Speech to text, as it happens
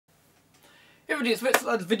Everybody, it's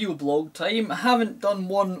Ad's video blog time. I haven't done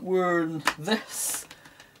one wearing this,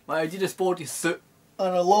 my Adidas bodysuit,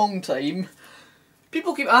 in a long time.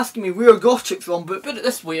 People keep asking me where I got it from, but put it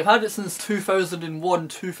this way, I've had it since 2001,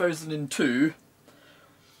 2002.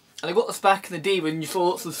 And I got this back in the day when you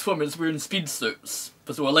saw lots of swimmers wearing speed suits,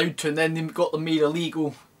 because they were allowed to, and then they got them made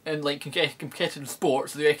illegal in like competitive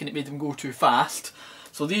sports, so they reckon it made them go too fast.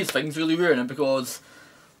 So these things really wearing them, because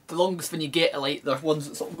the longest one you get are like the ones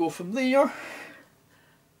that sort of go from there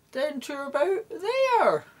down to about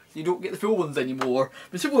there. You don't get the full ones anymore.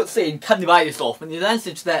 But people are saying, can they buy this off? And the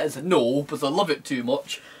answer to that is no, because I love it too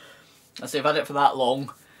much. I say I've had it for that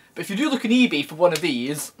long. But if you do look on eBay for one of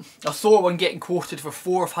these, I saw one getting quoted for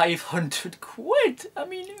 400 or 500 quid. I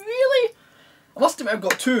mean, really? I must admit I've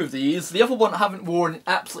got two of these. The other one I haven't worn in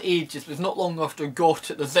absolute ages, but it's not long after I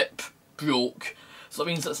got it, the zip broke. So that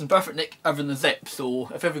means it's in perfect nick other than the zip, so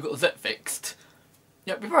if I've ever got the zip fixed,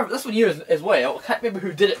 yeah, it'd be perfect. This one here is as well. I can't remember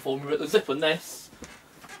who did it for me, but the zip on this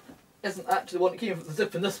isn't actually the one that came with the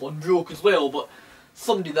zip, and this one broke as well, but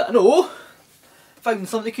somebody that I know found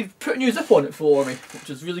something they could put a new zip on it for me, which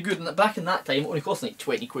is really good. And back in that time it only cost like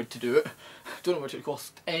 20 quid to do it. Don't know what it would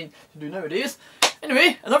cost to do nowadays.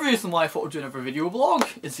 Anyway, another reason why I thought I'd do another video blog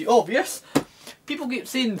is the obvious. People keep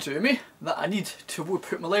saying to me that I need to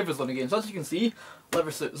put my levers on again. So as you can see, lever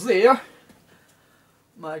suit's there,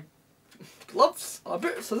 my gloves, my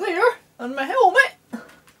boots are there, and my helmet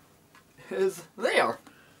is there.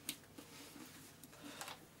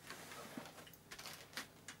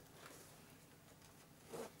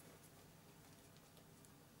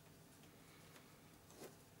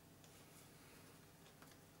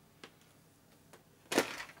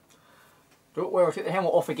 Don't worry, I'll take the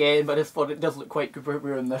helmet off again, but I just thought it does look quite good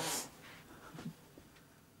wearing this.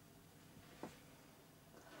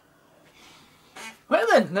 Right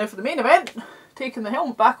then, now for the main event, taking the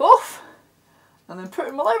helmet back off and then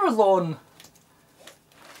putting my levers on.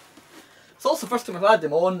 It's also the first time I've had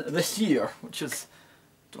them on this year, which is,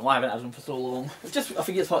 I don't know why I haven't had them for so long. It's just, I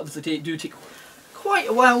think it's part of this, they do take quite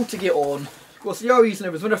a while to get on. Of course, the other reason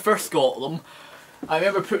was when I first got them, I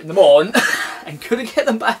remember putting them on and couldn't get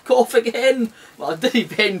them back off again. Well, I did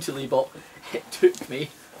eventually, but it took me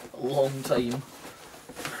a long time.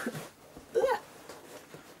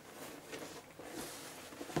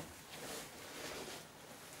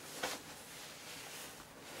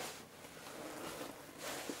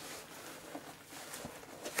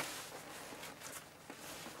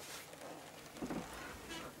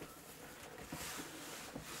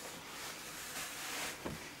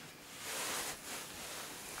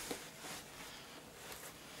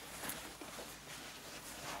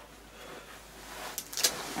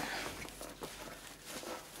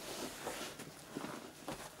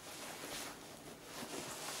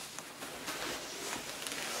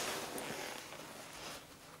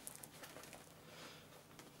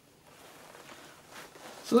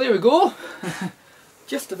 So there we go,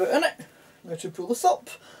 just about in it. Now to pull this up.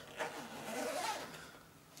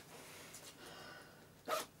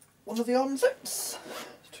 One of the arm zips,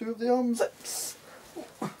 two of the arm zips,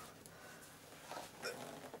 the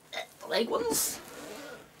leg ones.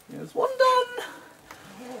 There's one done,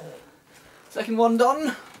 second one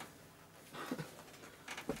done.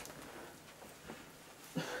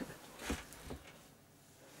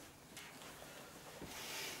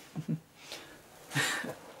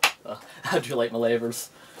 How do you like my levers?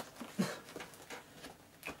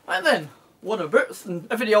 Right then, what are boots? And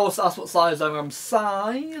everybody always asks what size I'm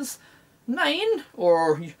size 9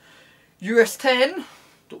 or US 10.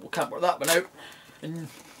 Can't work that one out. And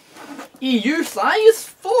EU size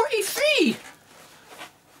 43.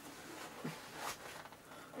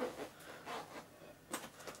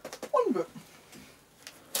 One boot.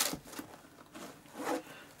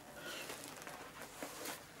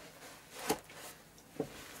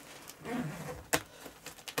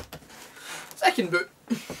 Second boot.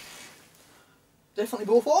 Definitely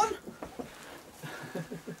both on.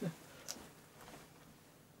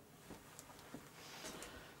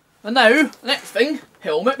 And now, the next thing,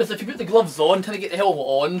 helmet, because if you put the gloves on, trying to get the helmet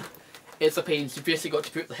on, it's a pain. So you've basically got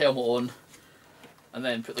to put the helmet on and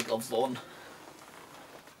then put the gloves on.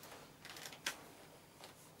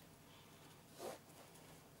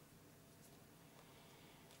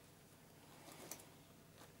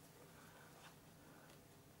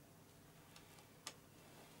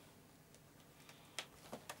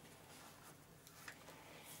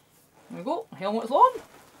 There we go, helmet's on.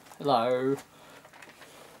 Hello.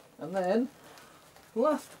 And then,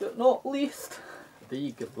 last but not least,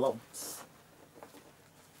 the gloves.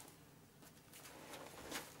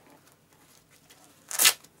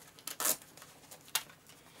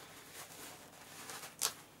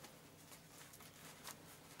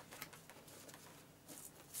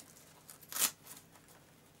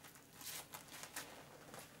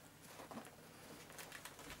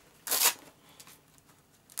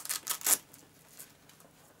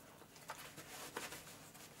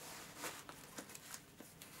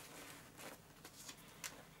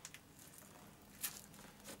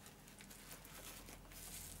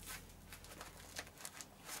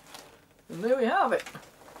 And there we have it.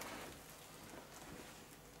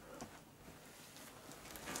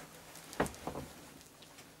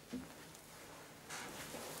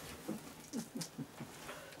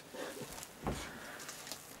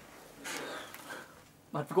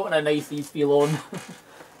 I'd forgotten how nice these feel on.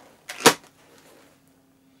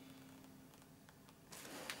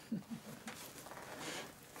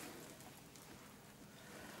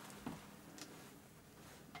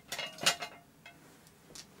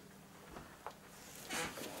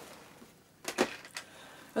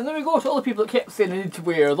 And there we go, to all the people that kept saying I need to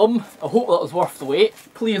wear them. I hope that was worth the wait.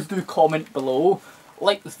 Please do comment below,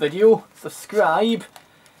 like this video, subscribe,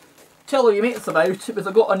 tell all your mates about it, because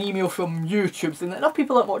I got an email from YouTube saying that enough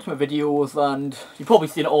people that watch my videos, and you've probably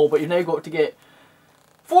seen it all, but you've now got to get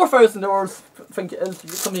 4,000 hours, I think it is,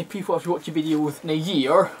 so many people have to watch your videos in a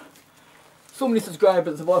year. So many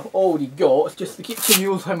subscribers have already got, it's just to keep changing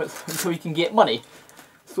rules how much until you can get money.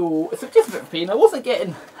 So it's just a bit of a pain. I wasn't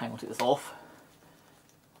getting, hang on, take this off.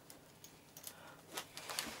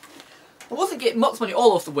 I wasn't getting much money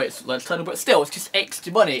all off the website channel, but still, it's just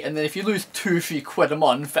extra money. And then if you lose 2-3 quid a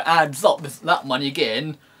month, it adds up that money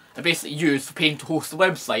again. I basically used for paying to host the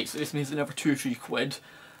website, so this means another 2-3 quid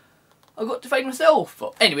I've got to find myself.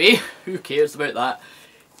 But anyway, who cares about that?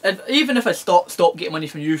 And even if I stop getting money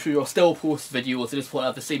from YouTube, I'll still post videos. I just want to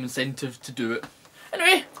have the same incentive to do it.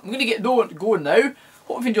 Anyway, I'm going to get going now.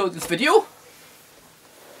 Hope you've enjoyed this video.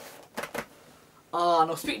 And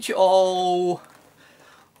I'll speak to you all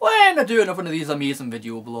when I do another one of these amazing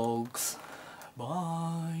video blogs.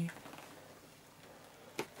 Bye.